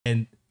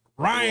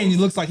Ryan, he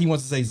looks like he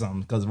wants to say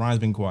something because Ryan's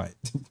been quiet.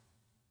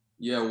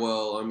 Yeah,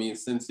 well, I mean,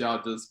 since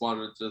y'all just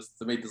wanted just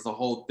to make this a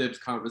whole Thibs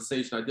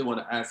conversation, I did want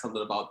to ask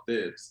something about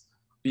Thibs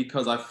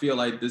because I feel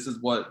like this is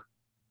what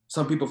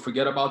some people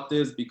forget about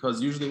Thibs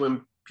because usually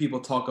when people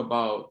talk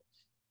about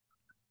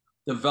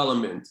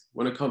development,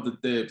 when it comes to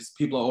Thibs,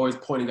 people are always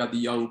pointing at the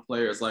young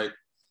players like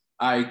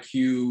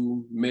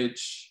IQ,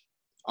 Mitch,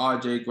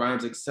 RJ,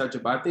 Grimes, etc.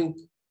 But I think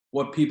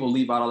what people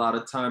leave out a lot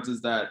of times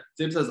is that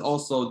Thibs has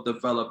also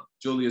developed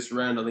Julius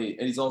Randle, and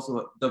he's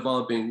also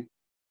developing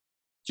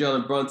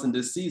Jalen Brunson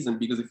this season,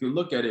 because if you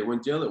look at it,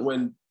 when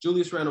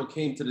Julius Randle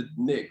came to the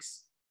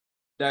Knicks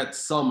that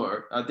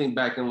summer, I think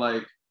back in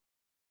like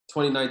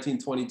 2019,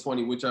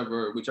 2020,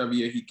 whichever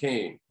year he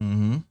came,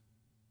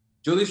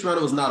 Julius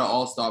Randle was not an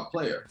all-star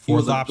player. He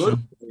was a good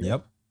player.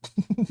 Yep.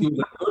 He was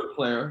a good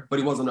player, but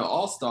he wasn't an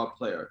all-star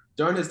player.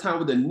 During his time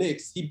with the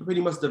Knicks, he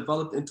pretty much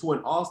developed into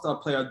an all-star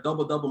player, a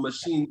double-double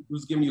machine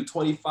who's giving you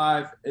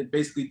 25 and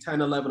basically 10,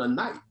 11 a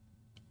night.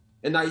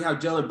 And now you have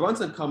Jalen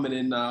Brunson coming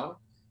in now.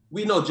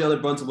 We know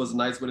Jalen Brunson was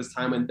nice with his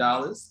time in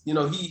Dallas. You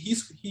know,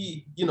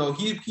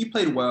 he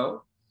played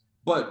well,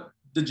 but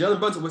the Jalen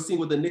Brunson we're seeing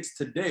with the Knicks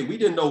today, we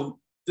didn't know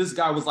this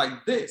guy was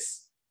like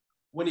this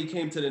when he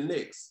came to the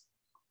Knicks.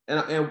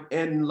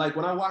 And like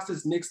when I watch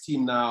this Knicks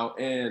team now,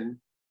 and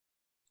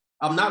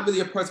I'm not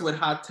really a person with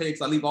hot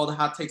takes. I leave all the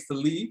hot takes to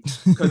Lee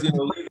because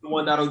Lee's the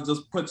one that'll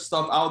just put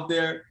stuff out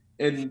there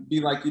and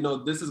be like,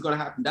 this is gonna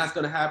happen, that's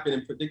gonna happen,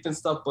 and predicting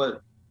stuff.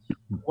 But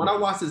when I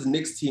watch this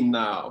Knicks team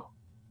now,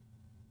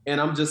 and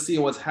I'm just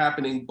seeing what's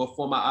happening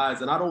before my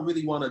eyes, and I don't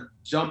really want to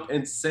jump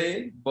and say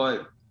it,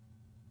 but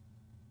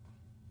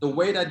the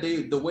way that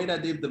they've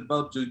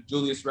developed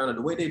Julius Randle,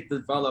 the way they've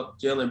developed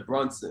Jalen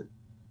Brunson,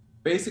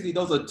 basically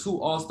those are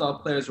two all-star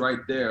players right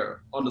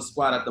there on the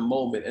squad at the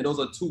moment, and those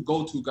are two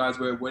go-to guys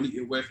where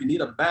if you need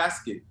a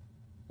basket,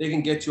 they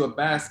can get you a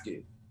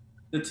basket.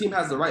 The team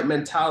has the right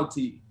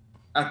mentality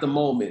at the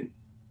moment.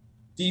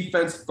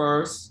 Defense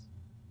first.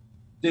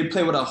 They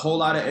play with a whole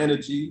lot of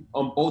energy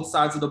on both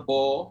sides of the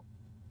ball.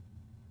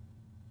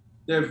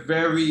 They're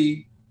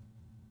very,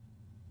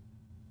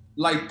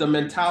 like, the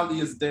mentality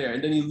is there.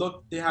 And then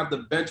they have the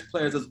bench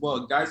players as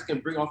well. Guys who can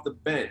bring off the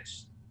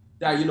bench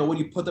that, when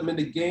you put them in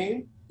the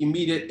game,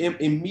 immediate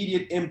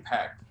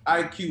impact,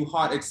 IQ,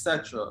 heart,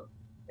 etc.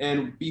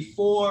 And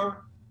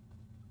before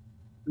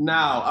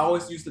now, I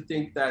always used to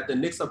think that the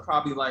Knicks are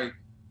probably like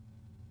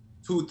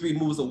 2-3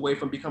 moves away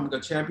from becoming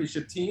a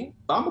championship team.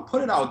 But I'm going to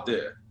put it out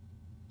there.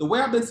 The way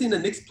I've been seeing the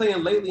Knicks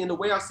playing lately, and the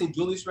way I've seen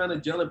Julius Randle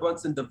and Jalen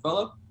Brunson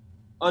develop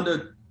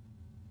under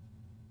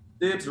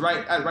Thibs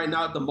right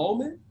now at the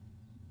moment,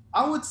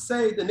 I would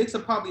say the Knicks are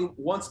probably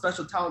one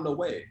special talent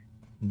away.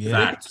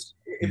 Yeah.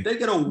 If they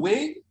get a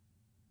wing,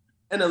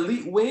 an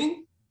elite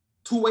wing,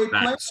 two-way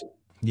play,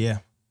 yeah,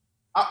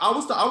 I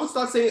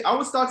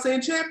would start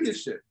saying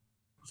championship.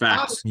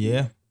 Facts.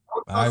 Yeah,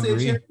 I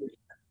agree.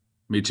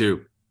 Me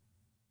too.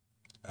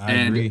 I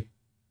agree.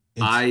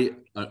 I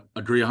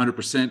agree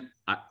 100%.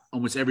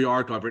 Almost every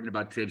article I've written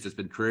about Thibs has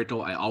been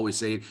critical. I always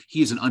say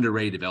he is an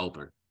underrated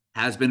developer.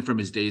 Has been from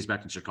his days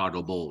back in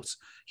Chicago Bulls.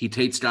 He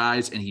takes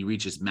guys and he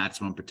reaches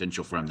maximum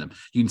potential from them.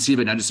 You can see it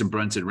not just in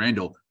Brunson,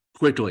 Randle,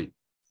 quickly.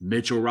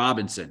 Mitchell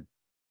Robinson,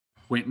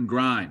 Quentin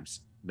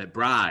Grimes,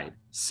 McBride,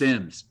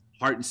 Sims,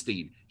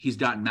 Hartenstein. He's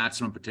gotten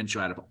maximum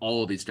potential out of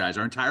all of these guys.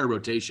 Our entire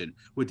rotation,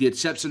 with the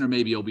exception of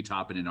maybe Obi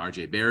Toppin and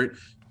RJ Barrett,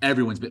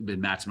 everyone's been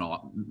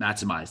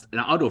maximized. And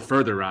I'll go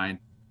further, Ryan.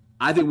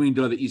 I think we can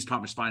go to the East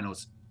Conference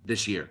Finals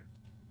this year.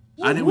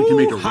 I think we can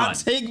make a run. Hot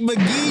take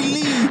McGee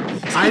Lee.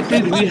 I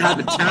think we have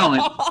the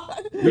talent.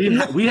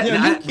 We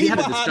had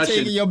a hot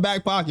take in your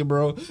back pocket,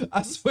 bro.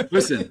 I swear.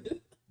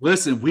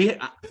 Listen. We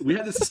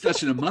had this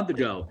discussion a month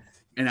ago,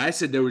 and I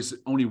said there was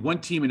only one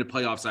team in the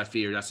playoffs I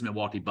feared. That's the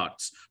Milwaukee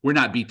Bucks. We're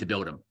not beat to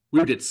build them. We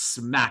would get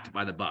smacked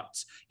by the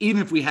Bucks,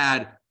 even if we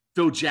had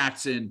Phil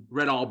Jackson,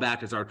 Red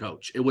Auerbach as our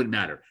coach. It wouldn't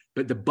matter.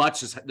 But the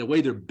Bucks, just the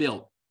way they're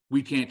built,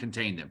 we can't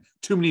contain them.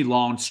 Too many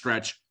long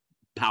stretch,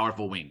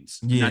 powerful wings.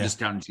 Yeah. Not just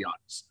counting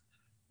Giannis.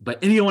 But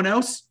anyone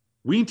else,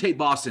 we can take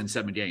Boston in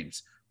 7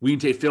 games. We can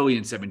take Philly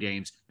in 7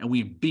 games, and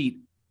we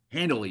beat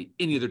handily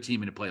any other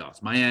team in the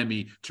playoffs.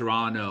 Miami,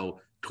 Toronto,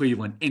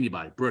 Cleveland,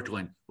 anybody,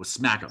 Brooklyn, will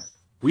smack them.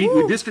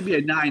 This could be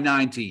a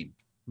 9-9 team.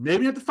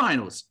 Maybe not the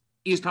finals.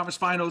 East Conference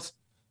Finals,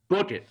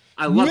 book it.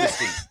 I love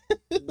this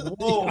team.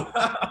 Whoa.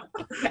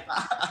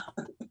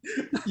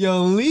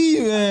 Yo, Lee,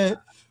 man.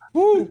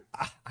 Woo.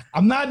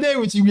 I'm not there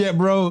with you yet,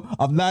 bro.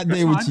 I'm not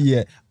there with you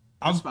yet.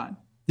 That's fine.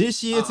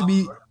 This year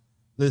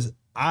listen,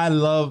 I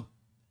love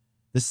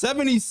the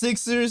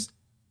 76ers.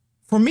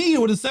 For me,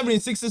 with the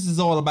 76ers is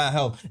all about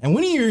health. And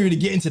we didn't even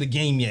get into the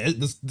game yet.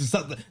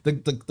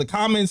 The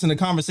comments and the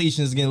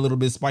conversation is getting a little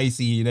bit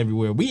spicy and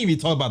everywhere. We didn't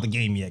even talk about the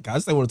game yet. I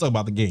still want to talk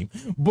about the game.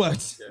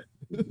 But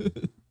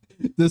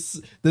the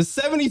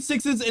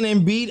 76ers and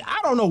Embiid, I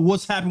don't know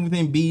what's happening with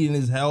Embiid and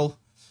his health.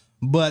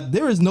 But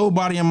there is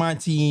nobody on our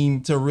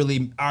team to really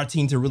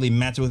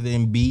match with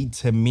Embiid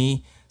to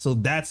me. So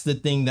that's the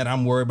thing that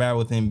I'm worried about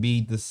with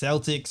Embiid. The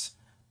Celtics,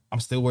 I'm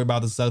still worried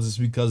about the Celtics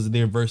because of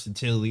their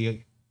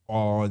versatility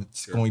or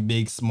scoring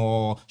big,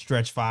 small,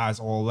 stretch fives,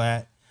 all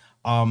that.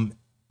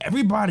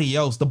 Everybody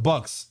else, the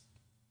Bucks,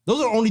 those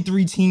are the only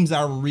 3 teams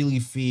I really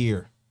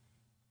fear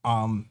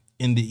in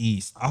the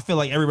East. I feel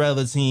like every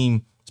other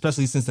team,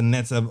 especially since the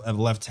Nets have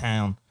left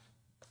town,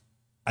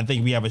 I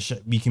think we have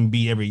we can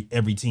beat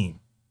every team,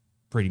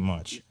 pretty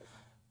much,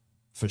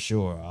 for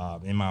sure.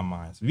 In my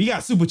mind, we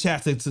got super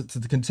chats to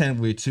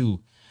contend with too.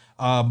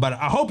 But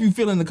I hope you're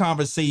feeling the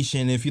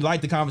conversation. If you like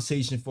the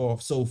conversation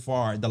for so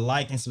far, the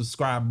like and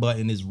subscribe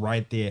button is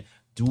right there.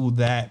 Do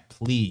that,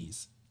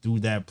 please. Do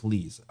that,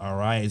 please. All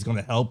right. It's going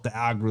to help the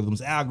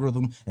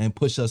algorithm and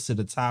push us to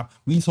the top.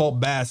 We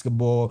talk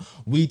basketball.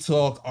 We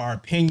talk our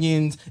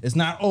opinions. It's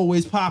not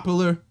always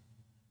popular.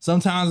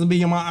 Sometimes I'll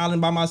be on my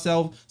island by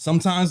myself.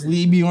 Sometimes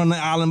Lee be on the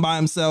island by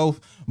himself.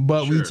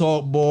 But we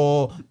talk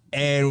ball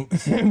and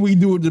we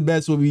do it the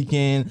best way we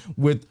can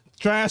with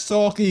trash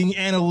talking,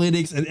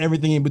 analytics, and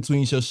everything in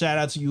between. So shout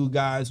out to you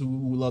guys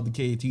who love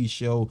the KT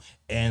show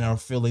and are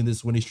feeling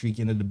this winning streak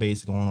in the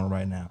debates going on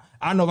right now.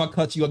 I don't know if I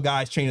cut you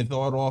guys' train of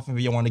thought off if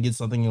you want to get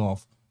something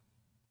off.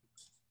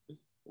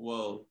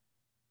 Well,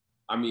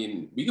 I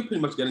mean, we could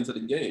pretty much get into the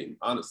game,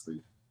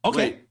 honestly.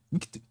 Okay.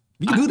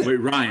 We can do that. Wait,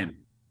 Ryan,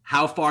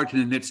 how far can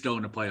the Knicks go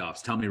in the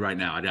playoffs? Tell me right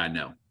now. I gotta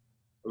know.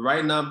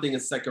 Right now, I'm thinking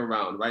second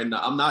round. Right now,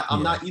 I'm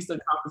not Eastern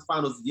Conference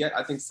Finals yet.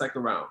 I think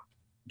second round.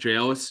 Jay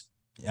Ellis?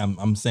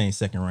 I'm saying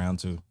second round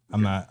too.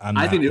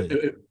 I think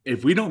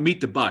if we don't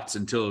meet the Bucks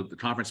until the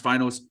conference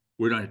finals,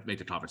 we're going to make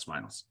the conference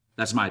finals.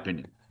 That's my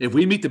opinion. If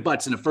we meet the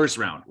Bucks in the first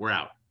round, we're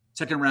out.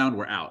 Second round,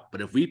 we're out. But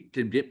if we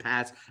can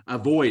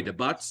avoid the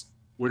Bucks,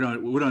 we're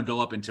gonna go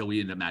up until we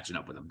end up matching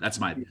up with them. That's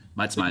my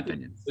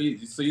opinion.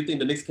 So you think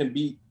the Knicks can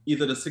beat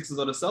either the Sixers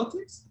or the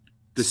Celtics?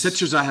 The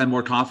Sixers I have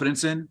more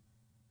confidence in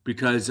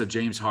because of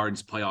James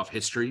Harden's playoff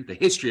history, the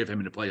history of him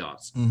in the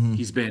playoffs. Mm-hmm.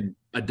 He's been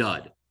a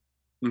dud.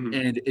 Mm-hmm.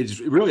 And it's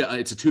really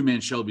it's a 2-man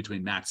show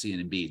between Maxey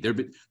and Embiid.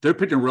 They're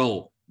pick and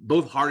roll.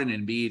 Both Harden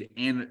and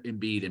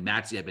Embiid and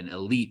Maxey have been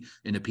elite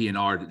in the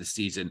PNR this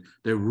season.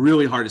 They're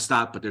really hard to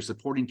stop, but their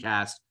supporting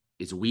cast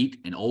is weak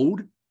and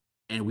old.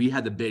 And we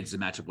had the bigs to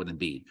match up with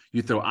Embiid.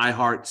 You throw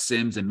Ihart,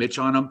 Sims, and Mitch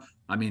on them.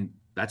 I mean,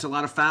 that's a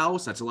lot of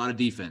fouls. That's a lot of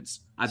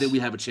defense. I think we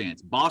have a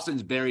chance.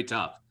 Boston's very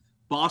tough.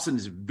 Boston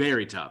is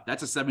very tough.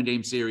 That's a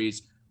 7-game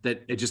series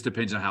that it just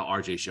depends on how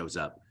RJ shows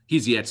up.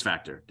 He's the X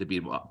factor to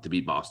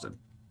beat Boston.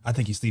 I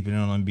think he's sleeping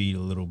on Embiid a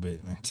little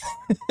bit, man.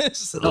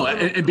 Embiid's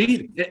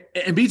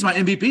my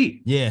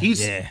MVP. Yeah,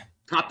 he's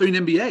top 3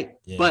 in the NBA.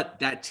 Yeah. But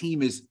that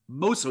team is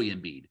mostly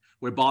Embiid,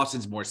 where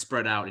Boston's more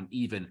spread out and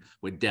even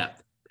with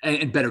depth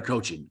and better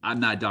coaching. I'm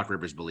not a Doc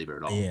Rivers believer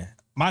at all. Yeah,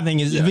 my thing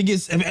is if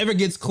it ever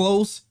gets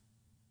close,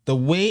 the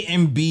way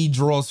Embiid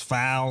draws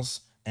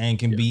fouls and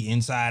can be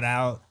inside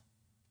out.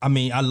 I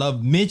mean, I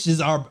love Mitch is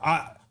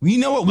you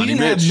know what? We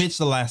didn't have Mitch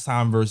the last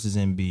time versus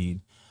Embiid.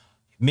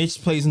 Mitch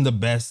plays in the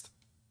best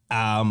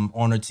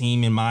on a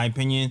team, in my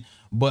opinion.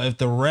 But if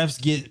the refs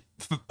get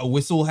a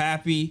whistle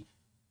happy,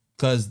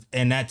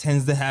 and that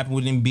tends to happen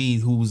with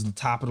Embiid, who's the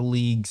top of the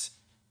leagues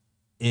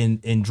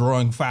in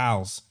drawing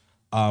fouls,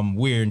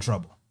 we're in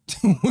trouble.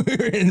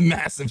 We're in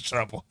massive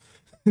trouble.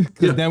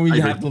 Because then we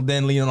have to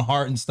then lean on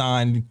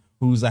Hartenstein,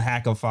 who's a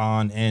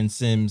hackathon, and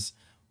Sims,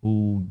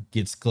 who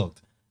gets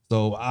cooked.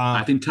 So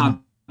I think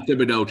Tom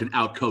Thibodeau can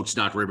outcoach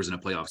Doc Rivers in a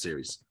playoff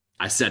series.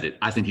 I said it.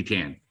 I think he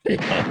can.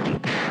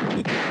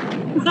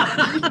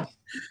 I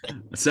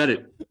said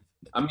it.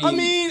 I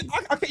mean,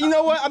 you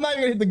know what? I'm not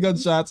even gonna hit the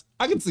gunshots.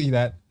 I can see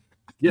that.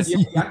 Yes. Yeah,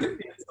 I can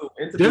see it too.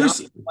 And to be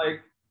honest,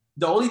 like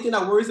the only thing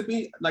that worries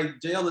me, like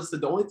JL said,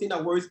 the only thing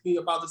that worries me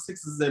about the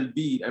Sixers is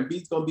Embiid.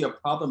 Embiid's gonna be a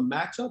problem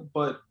matchup,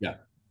 but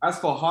as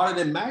for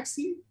Harden and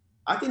Maxey,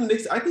 I think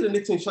the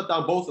Knicks can shut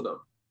down both of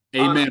them.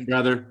 Amen,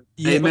 brother.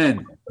 Yeah,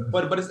 amen.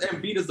 But it's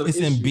Embiid is the issue.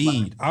 It's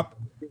Embiid.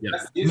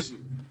 That's the issue.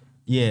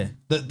 Yeah,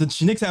 the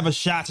Knicks have a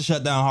shot to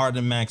shut down Harden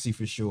and Maxey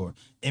for sure.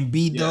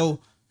 Embiid though,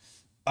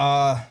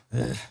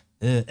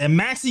 and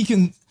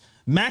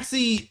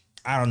Maxey,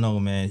 I don't know,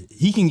 man.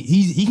 He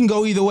can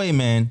go either way,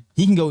 man.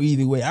 He can go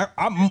either way.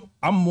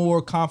 I'm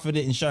more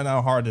confident in shutting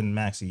down Harden than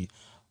Maxey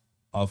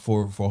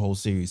for a whole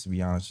series, to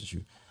be honest with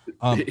you.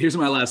 Here's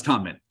my last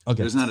comment.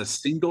 Okay. There's not a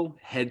single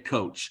head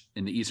coach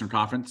in the Eastern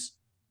Conference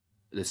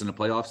that's in the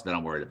playoffs that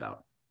I'm worried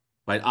about.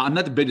 But I'm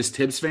not the biggest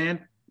Tibbs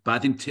fan, but I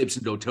think Tibbs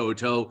can go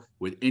toe-to-toe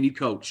with any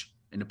coach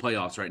in the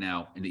playoffs right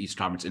now in the Eastern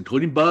Conference,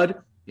 including Bud,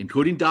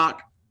 including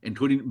Doc,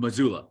 including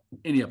Mazzulla,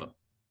 any of them.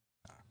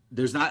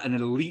 There's not an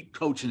elite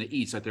coach in the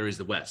East like there is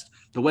the West.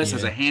 The West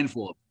has a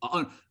handful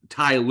of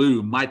Ty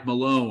Lue, Mike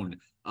Malone,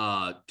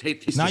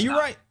 Tate. Now you're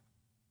right.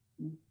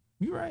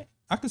 You're right.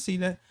 I can see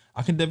that.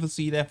 I can definitely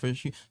see that for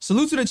sure.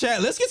 Salute to the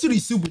chat. Let's get to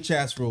these super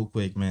chats real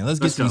quick, man. Let's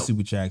get to these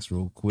super chats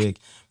real quick.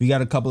 We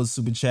got a couple of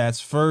super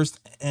chats. First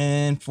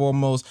and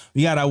foremost,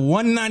 we got a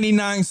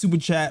 $1.99 super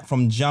chat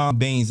from John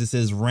Baines. It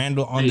says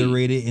Randall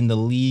underrated in the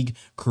league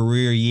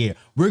career year.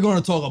 We're going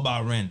to talk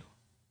about Randall.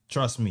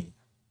 Trust me.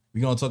 We're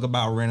going to talk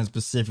about Randall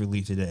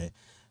specifically today.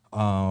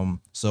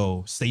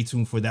 So stay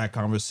tuned for that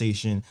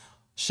conversation.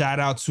 Shout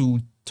out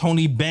to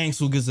Tony Banks,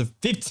 who gives a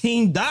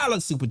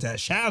 $15 super chat.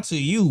 Shout out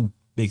to you,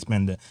 Big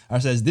spender. I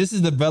says this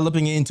is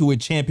developing into a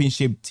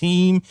championship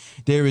team.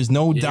 There is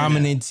no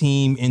dominant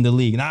team in the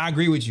league. And I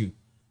agree with you.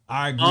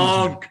 I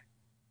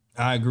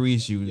agree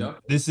with you.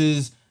 Yep. This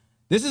is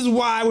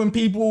why when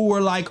people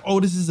were like, oh,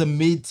 this is a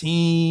mid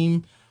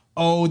team.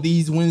 Oh,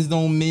 these wins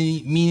don't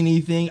mean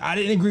anything. I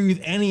didn't agree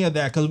with any of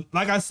that because,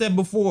 like I said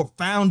before,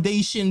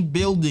 foundation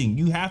building.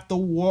 You have to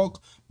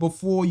walk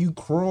before you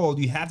crawl.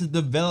 You have to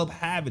develop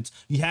habits.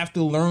 You have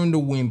to learn to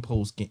win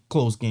close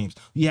games.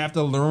 You have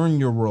to learn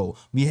your role.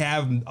 We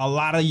have a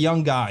lot of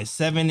young guys,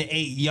 7 to 8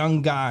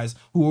 young guys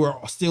who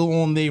are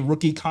still on their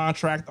rookie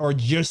contract or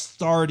just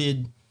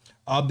started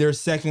their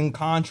second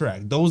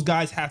contract. Those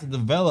guys have to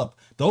develop.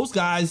 Those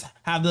guys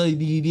have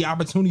the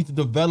opportunity to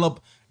develop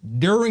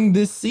during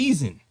this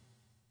season.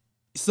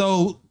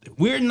 So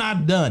we're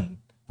not done.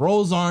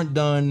 Roles aren't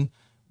done.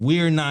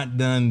 We're not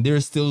done.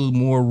 There's still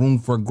more room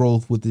for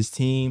growth with this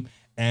team.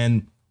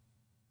 And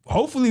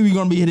hopefully we're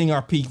going to be hitting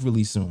our peak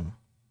really soon.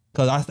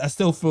 Because I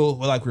still feel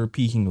like we're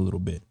peaking a little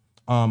bit.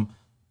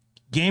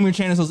 Gamer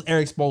Channel says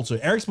Eric Spoelstra.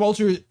 Eric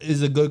Spoelstra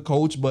is a good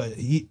coach, but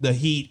the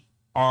Heat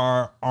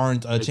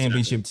aren't a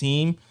championship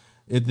team.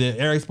 If the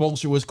Eric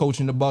Spoelstra was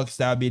coaching the Bucks,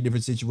 that would be a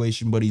different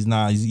situation, but he's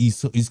not.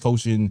 He's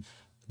coaching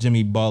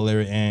Jimmy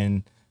Butler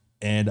and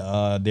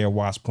their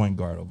Wasp point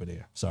guard over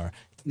there. Sorry.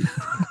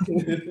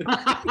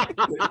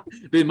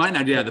 They might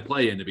not have the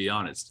play in, to be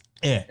honest.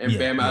 Yeah. And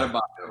Bam yeah.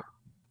 Adebayo.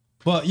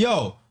 But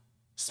yo,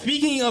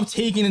 speaking of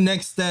taking the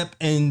next step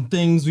and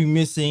things we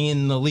missing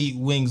in the elite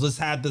wings, let's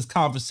have this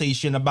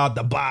conversation about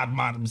the bod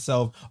mod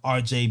himself,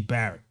 RJ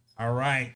Barrett. All right.